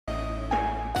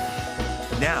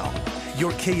Now,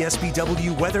 your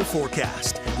KSBW weather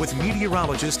forecast with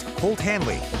meteorologist Holt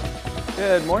Hanley.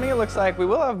 Good morning. It looks like we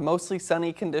will have mostly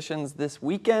sunny conditions this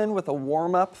weekend with a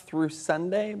warm up through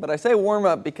Sunday. But I say warm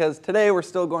up because today we're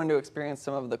still going to experience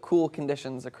some of the cool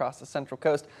conditions across the Central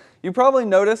Coast. You probably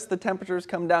noticed the temperatures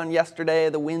come down yesterday,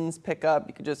 the winds pick up.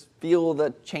 You could just feel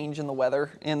the change in the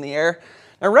weather in the air.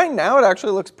 Now right now it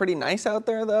actually looks pretty nice out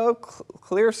there though.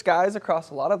 Clear skies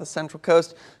across a lot of the Central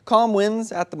Coast. Calm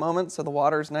winds at the moment, so the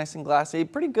water's nice and glassy.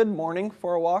 Pretty good morning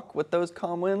for a walk with those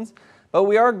calm winds. But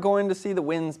we are going to see the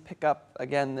winds pick up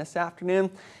again this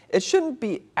afternoon. It shouldn't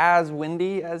be as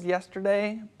windy as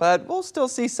yesterday, but we'll still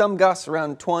see some gusts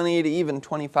around 20 to even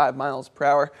 25 miles per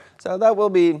hour. So that will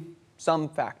be some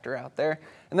factor out there.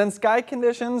 And then sky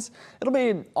conditions, it'll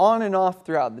be on and off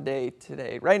throughout the day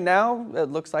today. Right now,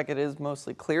 it looks like it is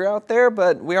mostly clear out there,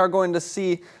 but we are going to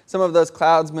see some of those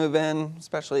clouds move in,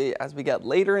 especially as we get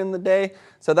later in the day.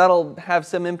 So that'll have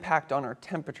some impact on our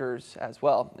temperatures as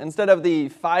well. Instead of the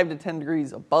 5 to 10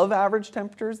 degrees above average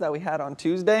temperatures that we had on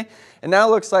Tuesday, it now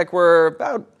looks like we're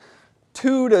about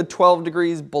 2 to 12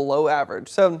 degrees below average.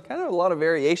 So kind of a lot of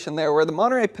variation there where the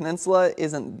Monterey Peninsula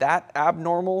isn't that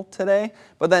abnormal today,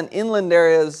 but then inland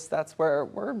areas, that's where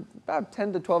we're about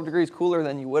 10 to 12 degrees cooler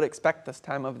than you would expect this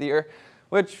time of the year,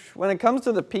 which when it comes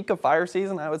to the peak of fire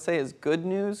season, I would say is good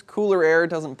news. Cooler air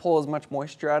doesn't pull as much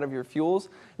moisture out of your fuels.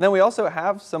 And then we also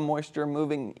have some moisture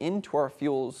moving into our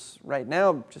fuels right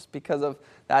now just because of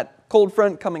that cold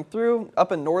front coming through.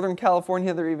 Up in Northern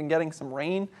California, they're even getting some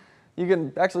rain. You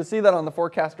can actually see that on the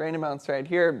forecast rain amounts right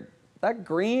here. That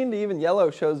green to even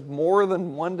yellow shows more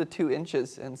than 1 to 2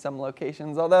 inches in some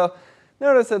locations, although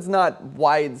notice it's not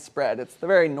widespread. It's the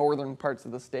very northern parts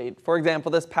of the state. For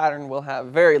example, this pattern will have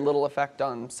very little effect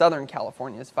on Southern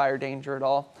California's fire danger at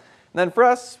all. And then for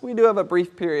us, we do have a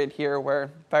brief period here where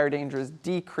fire danger is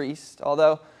decreased,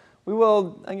 although we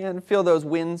will, again, feel those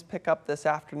winds pick up this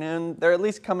afternoon. They're at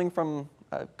least coming from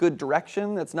a good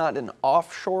direction. It's not an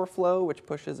offshore flow, which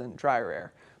pushes in drier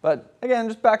air. But again,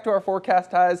 just back to our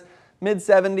forecast highs,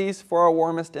 mid-70s for our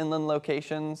warmest inland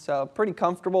locations, so pretty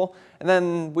comfortable. And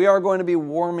then we are going to be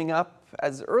warming up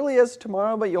as early as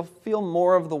tomorrow, but you'll feel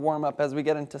more of the warm up as we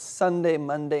get into Sunday,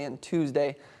 Monday, and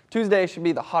Tuesday. Tuesday should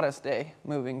be the hottest day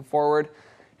moving forward.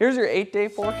 Here's your 8-day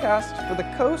forecast for the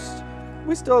coast.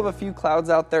 We still have a few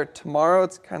clouds out there tomorrow.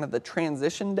 It's kind of the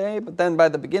transition day, but then by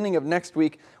the beginning of next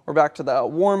week, we're back to the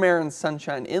warm air and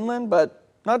sunshine inland, but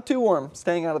not too warm,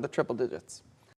 staying out of the triple digits.